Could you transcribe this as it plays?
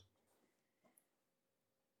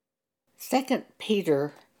2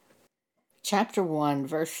 Peter chapter 1,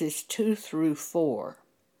 verses 2 through 4.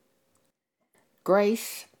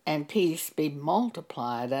 Grace and peace be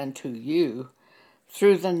multiplied unto you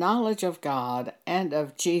through the knowledge of God and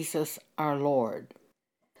of Jesus our Lord,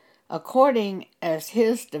 according as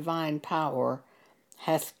his divine power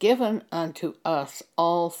hath given unto us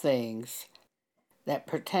all things that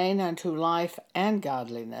pertain unto life and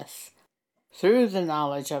godliness, through the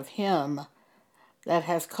knowledge of him that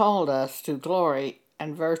hath called us to glory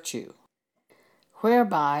and virtue,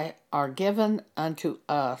 whereby are given unto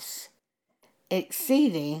us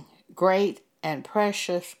exceeding great and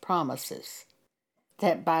precious promises,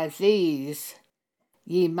 that by these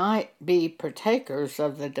ye might be partakers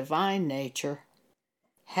of the divine nature,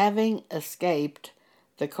 having escaped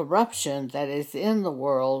the corruption that is in the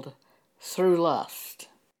world through lust.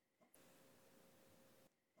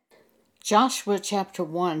 Joshua chapter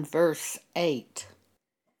 1, verse 8.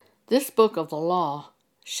 This book of the law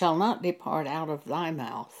shall not depart out of thy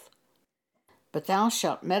mouth, but thou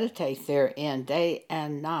shalt meditate therein day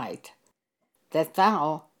and night, that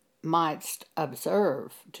thou mightst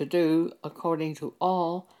observe to do according to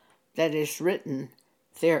all that is written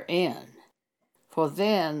therein. For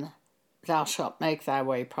then thou shalt make thy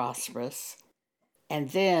way prosperous,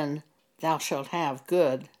 and then thou shalt have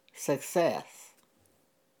good success.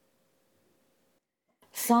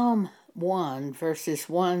 Psalm 1, verses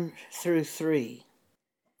 1 through 3.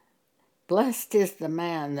 Blessed is the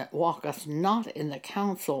man that walketh not in the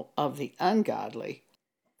counsel of the ungodly,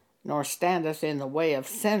 nor standeth in the way of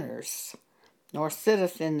sinners, nor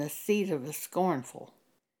sitteth in the seat of the scornful.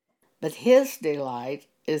 But his delight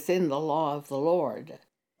is in the law of the Lord,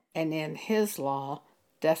 and in his law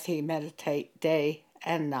doth he meditate day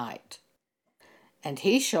and night. And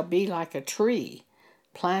he shall be like a tree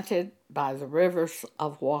planted by the rivers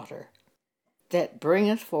of water, that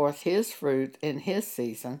bringeth forth his fruit in his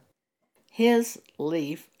season. His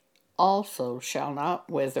leaf also shall not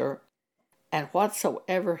wither, and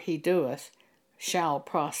whatsoever he doeth shall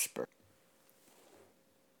prosper.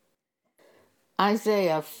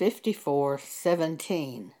 Isaiah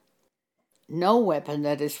 54:17. No weapon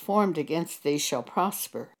that is formed against thee shall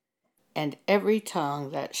prosper, and every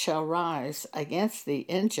tongue that shall rise against thee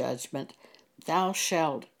in judgment thou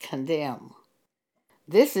shalt condemn.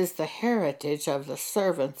 This is the heritage of the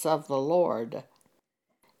servants of the Lord,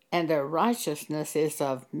 and their righteousness is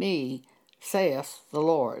of me, saith the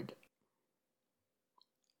Lord.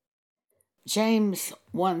 James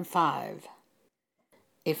 1:5.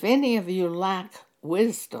 If any of you lack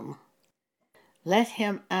wisdom, let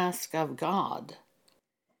him ask of God,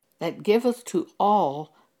 that giveth to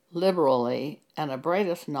all liberally and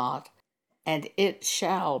upbraideth not, and it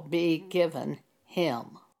shall be given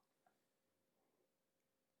him.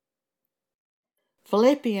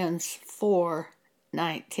 Philippians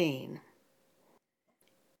 4:19.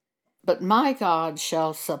 But my God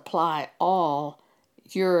shall supply all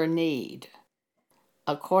your need,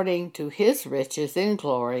 according to his riches in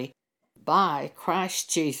glory, by Christ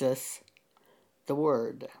Jesus, the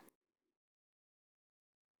Word.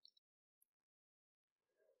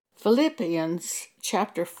 Philippians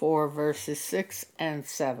chapter 4, verses 6 and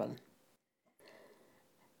 7.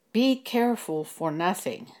 Be careful for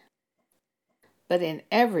nothing, but in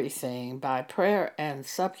everything by prayer and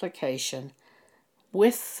supplication,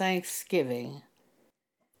 with thanksgiving,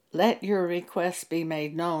 let your requests be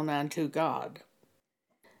made known unto God.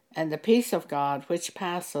 And the peace of God, which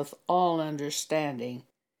passeth all understanding,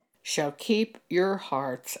 shall keep your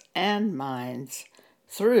hearts and minds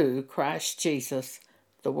through Christ Jesus,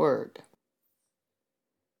 the Word.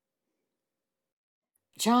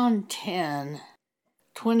 John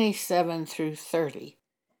 10:27 through 30.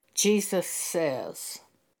 Jesus says,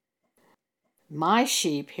 My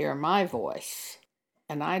sheep hear my voice,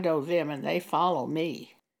 and I know them, and they follow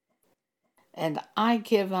me. And I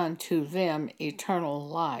give unto them eternal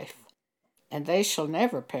life, and they shall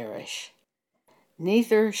never perish,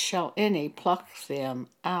 neither shall any pluck them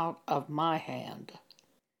out of my hand.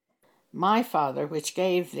 My Father, which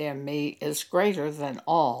gave them me, is greater than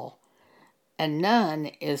all, and none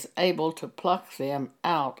is able to pluck them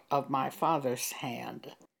out of my Father's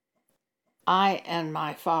hand. I and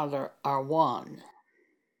my Father are one.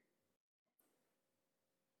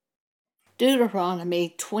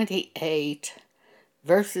 Deuteronomy 28,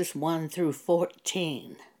 verses 1 through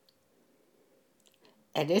 14.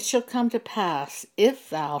 And it shall come to pass, if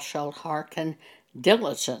thou shalt hearken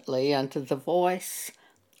diligently unto the voice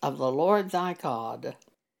of the Lord thy God,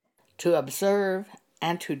 to observe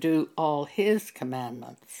and to do all his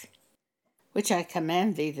commandments, which I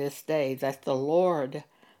command thee this day, that the Lord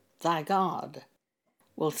thy God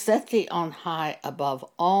will set thee on high above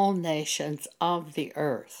all nations of the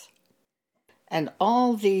earth. And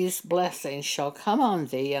all these blessings shall come on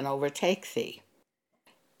thee and overtake thee,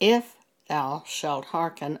 if thou shalt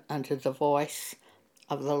hearken unto the voice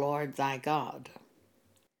of the Lord thy God.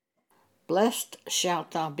 Blessed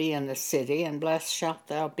shalt thou be in the city, and blessed shalt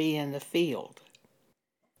thou be in the field.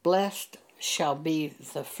 Blessed shall be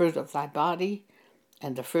the fruit of thy body,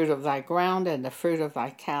 and the fruit of thy ground, and the fruit of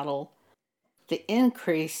thy cattle, the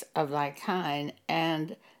increase of thy kine,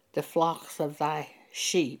 and the flocks of thy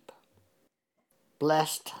sheep.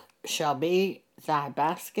 Blessed shall be thy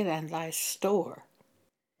basket and thy store.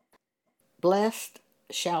 Blessed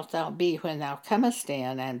shalt thou be when thou comest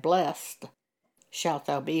in, and blessed shalt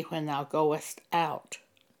thou be when thou goest out.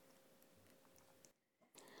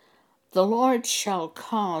 The Lord shall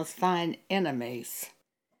cause thine enemies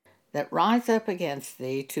that rise up against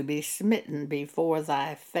thee to be smitten before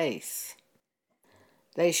thy face.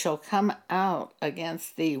 They shall come out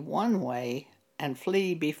against thee one way, and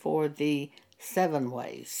flee before thee 7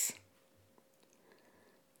 ways.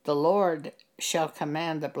 The Lord shall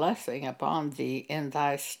command a blessing upon thee in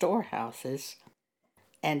thy storehouses,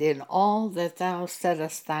 and in all that thou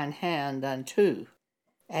settest thine hand unto,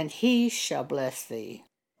 and he shall bless thee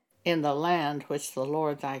in the land which the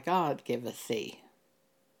Lord thy God giveth thee.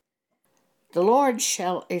 The Lord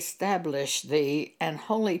shall establish thee an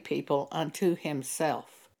holy people unto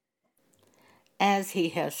himself, as he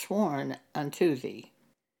has sworn unto thee,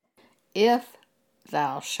 if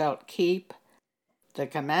thou shalt keep the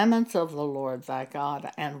commandments of the Lord thy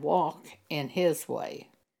God, and walk in his way.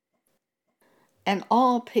 And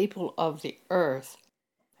all people of the earth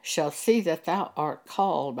shall see that thou art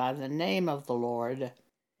called by the name of the Lord,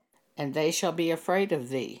 and they shall be afraid of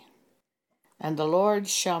thee. And the Lord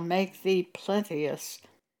shall make thee plenteous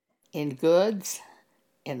in goods,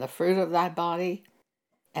 in the fruit of thy body,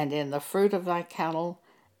 and in the fruit of thy cattle,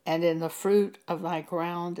 and in the fruit of thy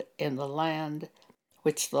ground, in the land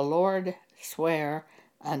which the Lord sware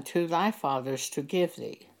unto thy fathers to give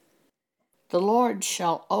thee. The Lord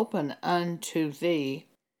shall open unto thee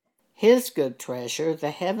his good treasure,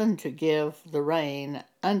 the heaven, to give the rain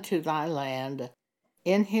unto thy land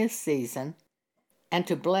in his season, and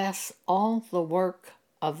to bless all the work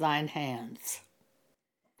of thine hands.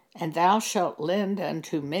 And thou shalt lend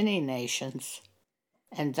unto many nations,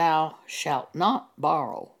 and thou shalt not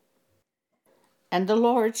borrow. And the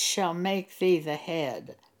Lord shall make thee the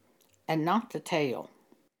head, and not the tail.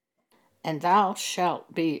 And thou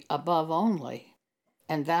shalt be above only,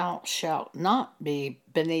 and thou shalt not be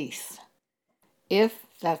beneath, if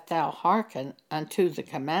that thou hearken unto the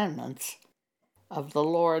commandments of the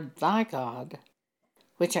Lord thy God,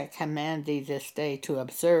 which I command thee this day to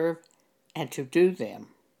observe and to do them.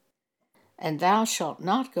 And thou shalt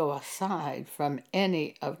not go aside from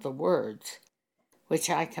any of the words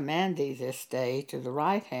which I command thee this day to the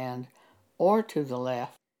right hand or to the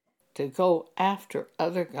left, to go after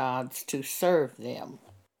other gods to serve them.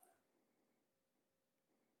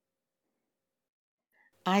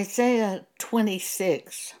 Isaiah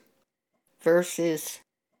 26, verses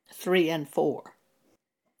 3 and 4.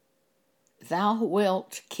 Thou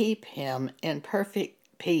wilt keep him in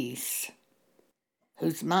perfect peace,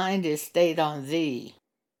 whose mind is stayed on thee,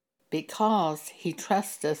 because he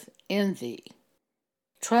trusteth in thee.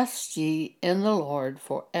 Trust ye in the Lord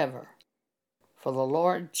forever, for the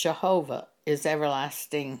Lord Jehovah is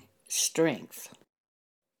everlasting strength.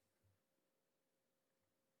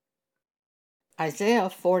 Isaiah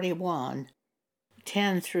 41,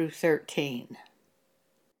 10 through 13.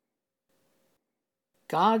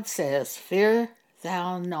 God says, Fear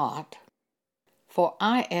thou not, for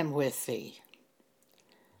I am with thee.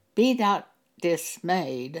 Be not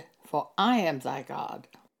dismayed, for I am thy God.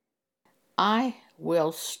 I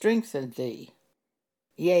will strengthen thee.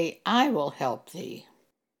 Yea, I will help thee.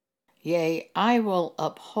 Yea, I will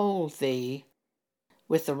uphold thee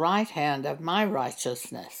with the right hand of my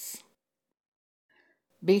righteousness.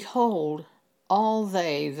 Behold, all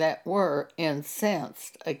they that were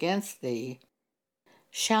incensed against thee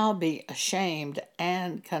shall be ashamed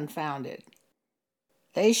and confounded.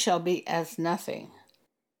 They shall be as nothing,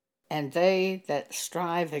 and they that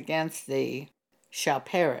strive against thee shall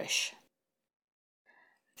perish.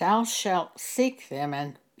 Thou shalt seek them,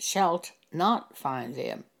 and shalt not find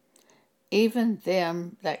them, even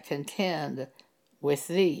them that contend with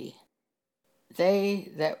thee.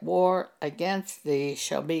 They that war against thee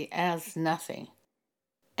shall be as nothing,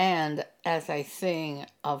 and as a thing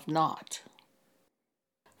of naught.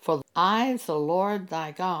 For I, the Lord thy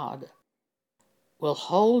God, will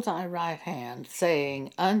hold thy right hand,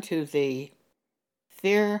 saying unto thee,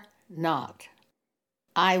 Fear not,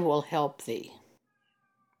 I will help thee.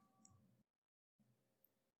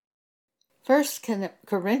 1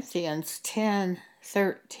 Corinthians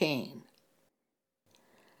 10:13.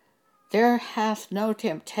 There hath no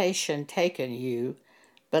temptation taken you,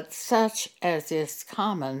 but such as is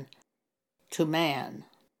common to man.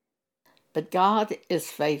 But God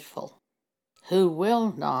is faithful, who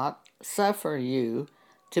will not suffer you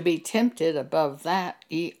to be tempted above that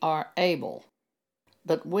ye are able,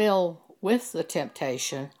 but will with the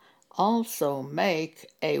temptation also make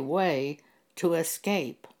a way to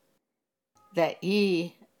escape, that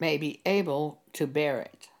ye may be able to bear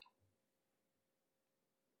it.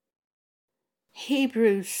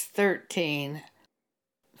 Hebrews 13,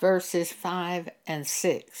 verses 5 and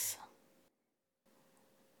 6.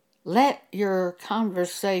 Let your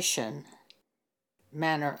conversation,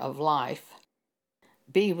 manner of life,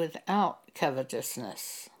 be without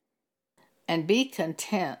covetousness, and be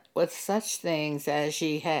content with such things as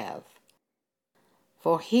ye have.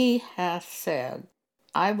 For he hath said,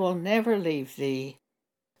 I will never leave thee,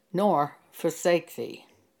 nor forsake thee.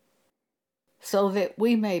 So that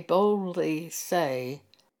we may boldly say,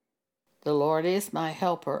 the Lord is my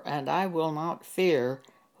helper, and I will not fear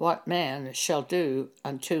what man shall do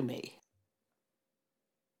unto me.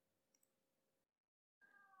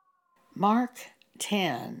 Mark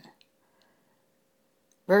 10,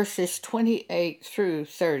 verses 28 through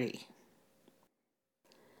 30.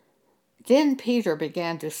 Then Peter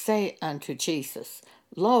began to say unto Jesus,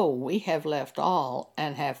 Lo, we have left all,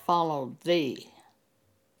 and have followed thee.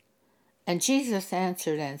 And Jesus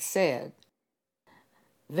answered and said,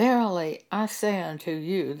 Verily I say unto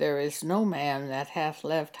you, there is no man that hath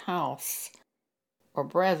left house, or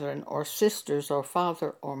brethren, or sisters, or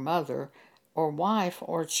father, or mother, or wife,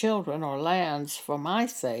 or children, or lands, for my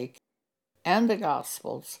sake, and the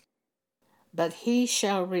gospel's, but he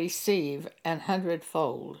shall receive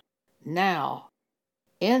 100-fold. Now,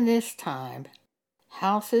 in this time,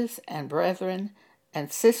 houses and brethren,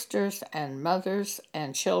 and sisters, and mothers,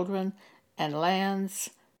 and children, and lands,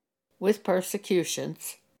 with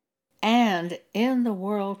persecutions, and in the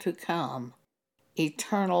world to come,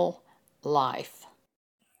 eternal life.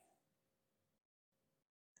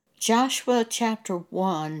 Joshua chapter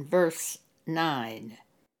 1, verse 9.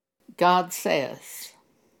 God says,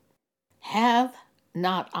 Have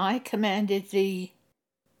not I commanded thee?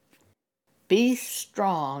 Be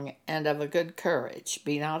strong and of a good courage,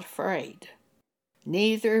 be not afraid,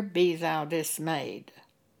 neither be thou dismayed.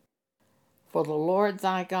 For the Lord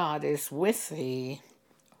thy God is with thee,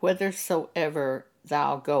 whithersoever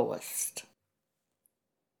thou goest.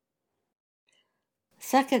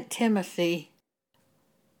 2 Timothy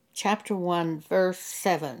chapter 1, verse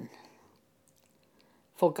 7.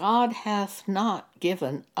 For God hath not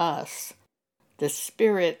given us the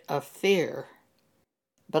spirit of fear,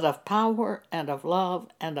 but of power and of love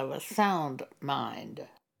and of a sound mind.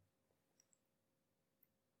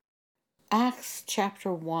 Acts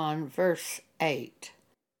chapter 1, verse 8.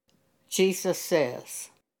 Jesus says,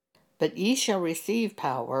 But ye shall receive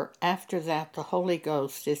power after that the Holy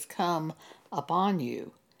Ghost is come upon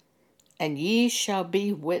you, and ye shall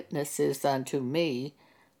be witnesses unto me,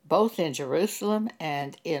 both in Jerusalem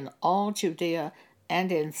and in all Judea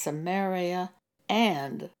and in Samaria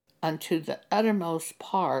and unto the uttermost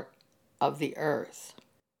part of the earth.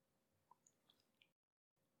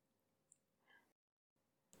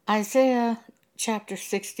 Isaiah chapter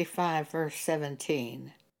 65, verse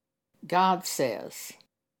 17. God says,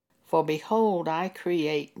 For behold, I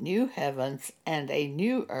create new heavens and a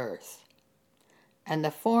new earth, and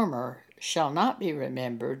the former shall not be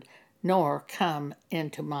remembered, nor come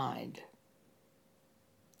into mind.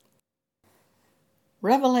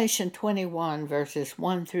 Revelation 21, verses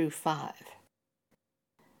 1 through 5.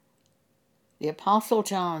 The Apostle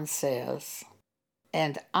John says,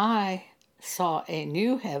 And I saw a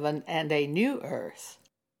new heaven and a new earth.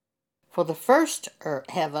 For the first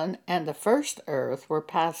heaven and the first earth were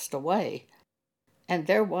passed away, and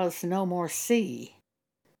there was no more sea.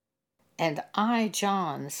 And I,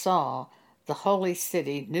 John, saw the holy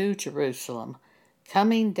city, New Jerusalem,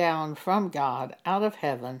 coming down from God out of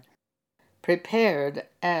heaven, prepared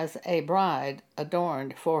as a bride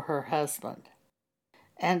adorned for her husband.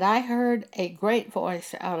 And I heard a great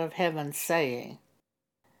voice out of heaven saying,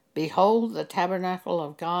 Behold, the tabernacle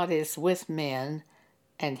of God is with men,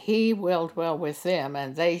 and he will dwell with them,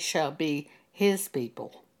 and they shall be his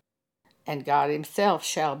people. And God himself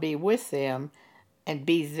shall be with them, and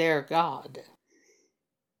be their God.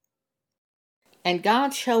 And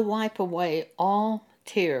God shall wipe away all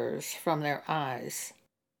tears from their eyes,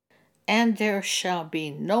 and there shall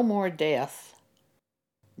be no more death,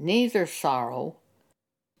 neither sorrow,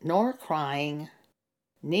 nor crying,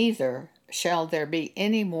 neither shall there be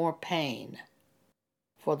any more pain,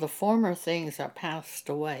 for the former things are passed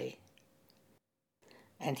away.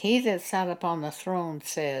 And he that sat upon the throne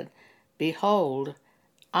said, Behold,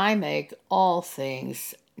 I make all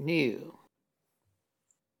things new.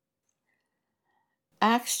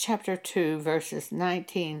 Acts chapter 2, verses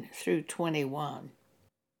 19 through 21.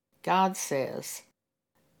 God says,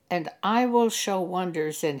 And I will show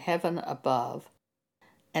wonders in heaven above,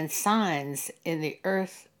 and signs in the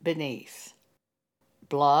earth beneath,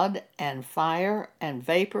 blood and fire and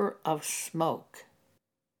vapor of smoke.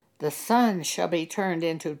 The sun shall be turned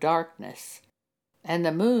into darkness, and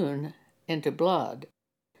the moon into blood,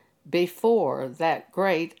 before that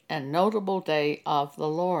great and notable day of the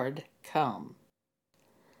Lord come.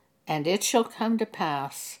 And it shall come to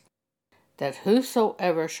pass that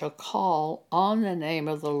whosoever shall call on the name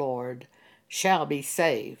of the Lord shall be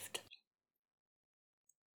saved.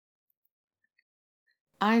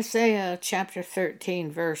 Isaiah chapter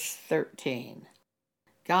 13, verse 13.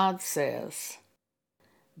 God says,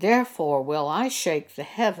 Therefore will I shake the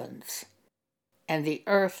heavens, and the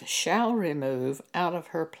earth shall remove out of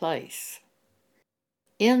her place,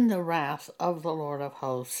 in the wrath of the Lord of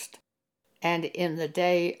hosts, and in the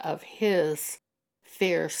day of his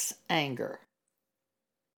fierce anger.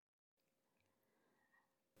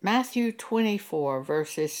 Matthew 24,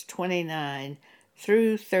 verses 29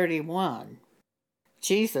 through 31.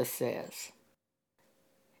 Jesus says,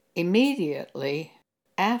 Immediately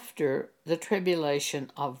after the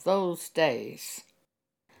tribulation of those days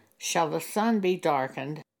shall the sun be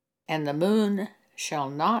darkened, and the moon shall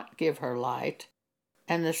not give her light,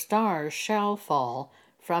 and the stars shall fall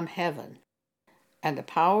from heaven, and the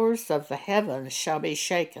powers of the heavens shall be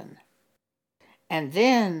shaken. And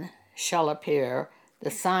then shall appear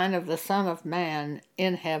the sign of the Son of Man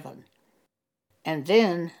in heaven. And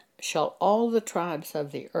then shall all the tribes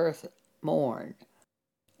of the earth mourn,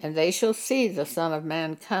 and they shall see the Son of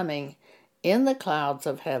Man coming in the clouds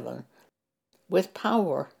of heaven with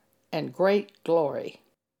power and great glory.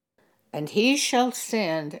 And he shall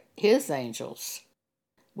send his angels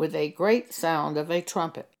with a great sound of a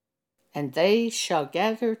trumpet, and they shall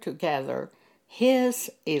gather together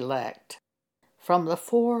his elect from the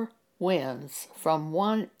four winds, from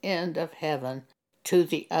one end of heaven to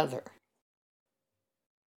the other.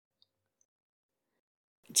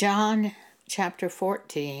 John chapter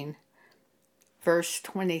 14, verse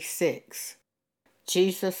 26.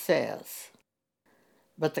 Jesus says,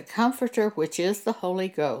 But the Comforter, which is the Holy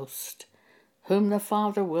Ghost, whom the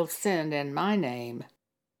Father will send in my name,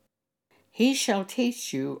 he shall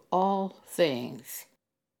teach you all things,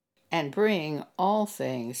 and bring all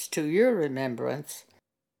things to your remembrance,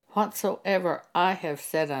 whatsoever I have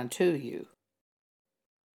said unto you.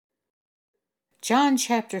 John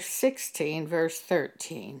chapter 16, verse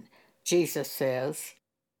 13, Jesus says,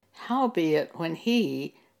 Howbeit when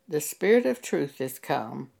he, the Spirit of truth, is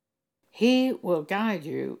come, he will guide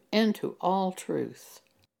you into all truth.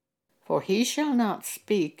 For he shall not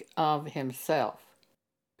speak of himself,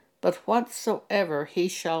 but whatsoever he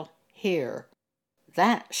shall hear,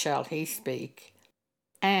 that shall he speak,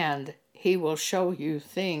 and he will show you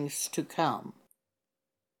things to come.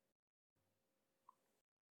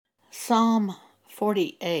 Psalm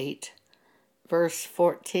 48, verse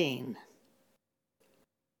 14.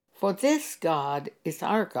 For this God is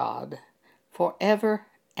our God forever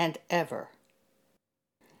and ever.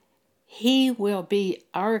 He will be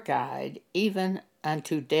our guide even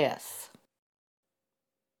unto death.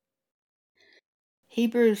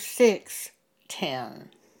 Hebrews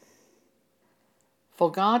 6:10.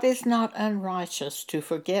 For God is not unrighteous to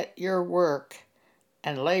forget your work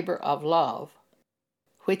and labor of love,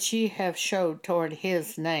 which ye have showed toward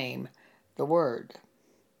his name, the Word,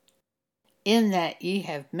 in that ye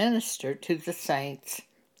have ministered to the saints,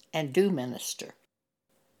 and do minister.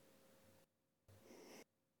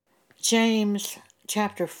 James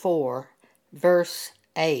chapter 4, verse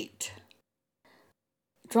 8.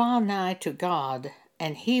 Draw nigh to God,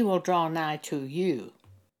 and he will draw nigh to you.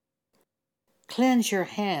 Cleanse your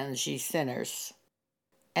hands, ye sinners,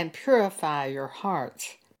 and purify your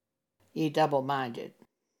hearts, ye double-minded.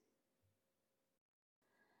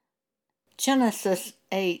 Genesis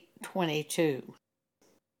 8:22.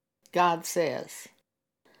 God says,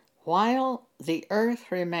 While the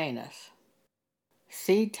earth remaineth,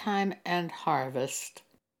 seed time and harvest,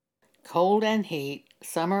 cold and heat,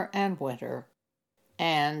 summer and winter,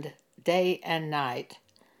 and day and night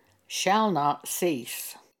shall not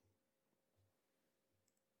cease.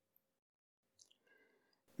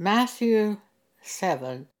 Matthew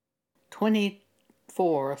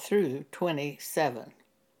 7:24 through 27.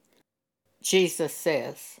 Jesus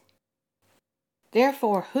says,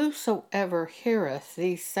 Therefore whosoever heareth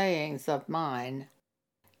these sayings of mine,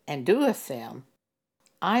 and doeth them,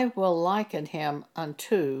 I will liken him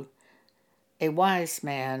unto a wise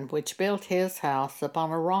man which built his house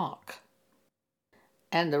upon a rock.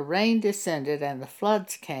 And the rain descended, and the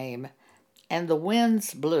floods came, and the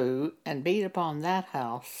winds blew and beat upon that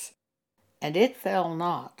house, and it fell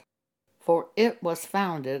not, for it was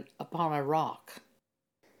founded upon a rock.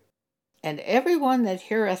 And every one that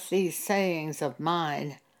heareth these sayings of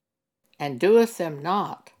mine, and doeth them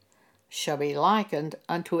not, shall be likened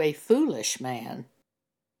unto a foolish man,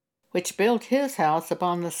 which built his house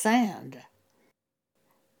upon the sand.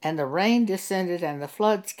 And the rain descended, and the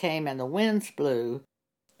floods came, and the winds blew,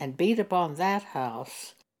 and beat upon that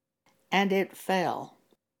house, and it fell,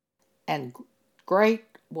 and great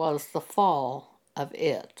was the fall of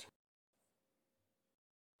it.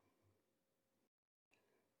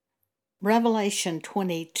 Revelation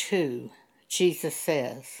 22, Jesus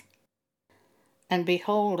says, And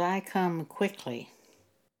behold, I come quickly,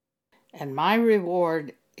 and my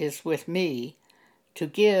reward is with me, to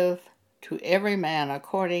give to every man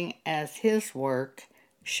according as his work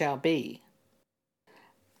shall be.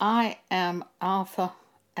 I am Alpha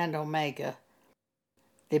and Omega,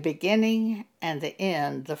 the beginning and the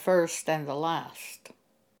end, the first and the last.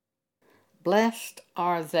 Blessed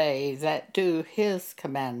are they that do his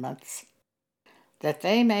commandments, that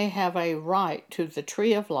they may have a right to the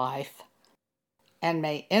tree of life, and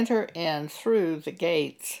may enter in through the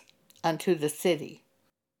gates unto the city.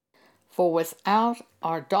 For without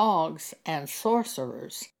are dogs and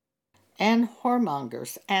sorcerers, and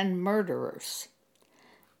whoremongers, and murderers,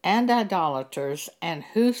 and idolaters, and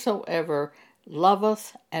whosoever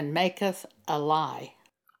loveth and maketh a lie.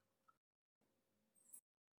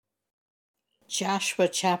 Joshua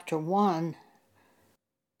chapter 1,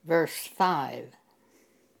 verse 5.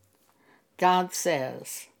 God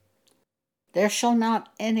says, There shall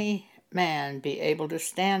not any man be able to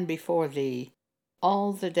stand before thee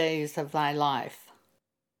all the days of thy life.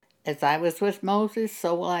 As I was with Moses,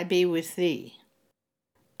 so will I be with thee.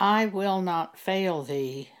 I will not fail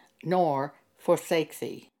thee, nor forsake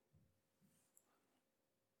thee.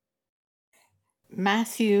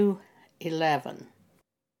 Matthew 11.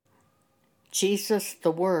 Jesus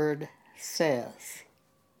the Word says,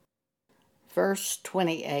 verse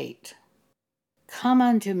 28, Come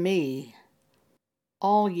unto me,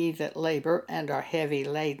 all ye that labor and are heavy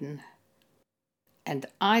laden, and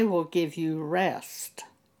I will give you rest.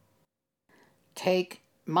 Take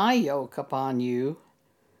my yoke upon you,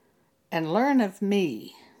 and learn of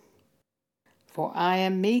me, for I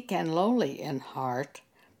am meek and lowly in heart,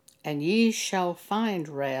 and ye shall find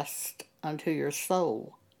rest unto your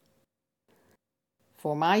soul.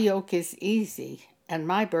 For my yoke is easy, and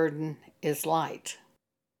my burden is light.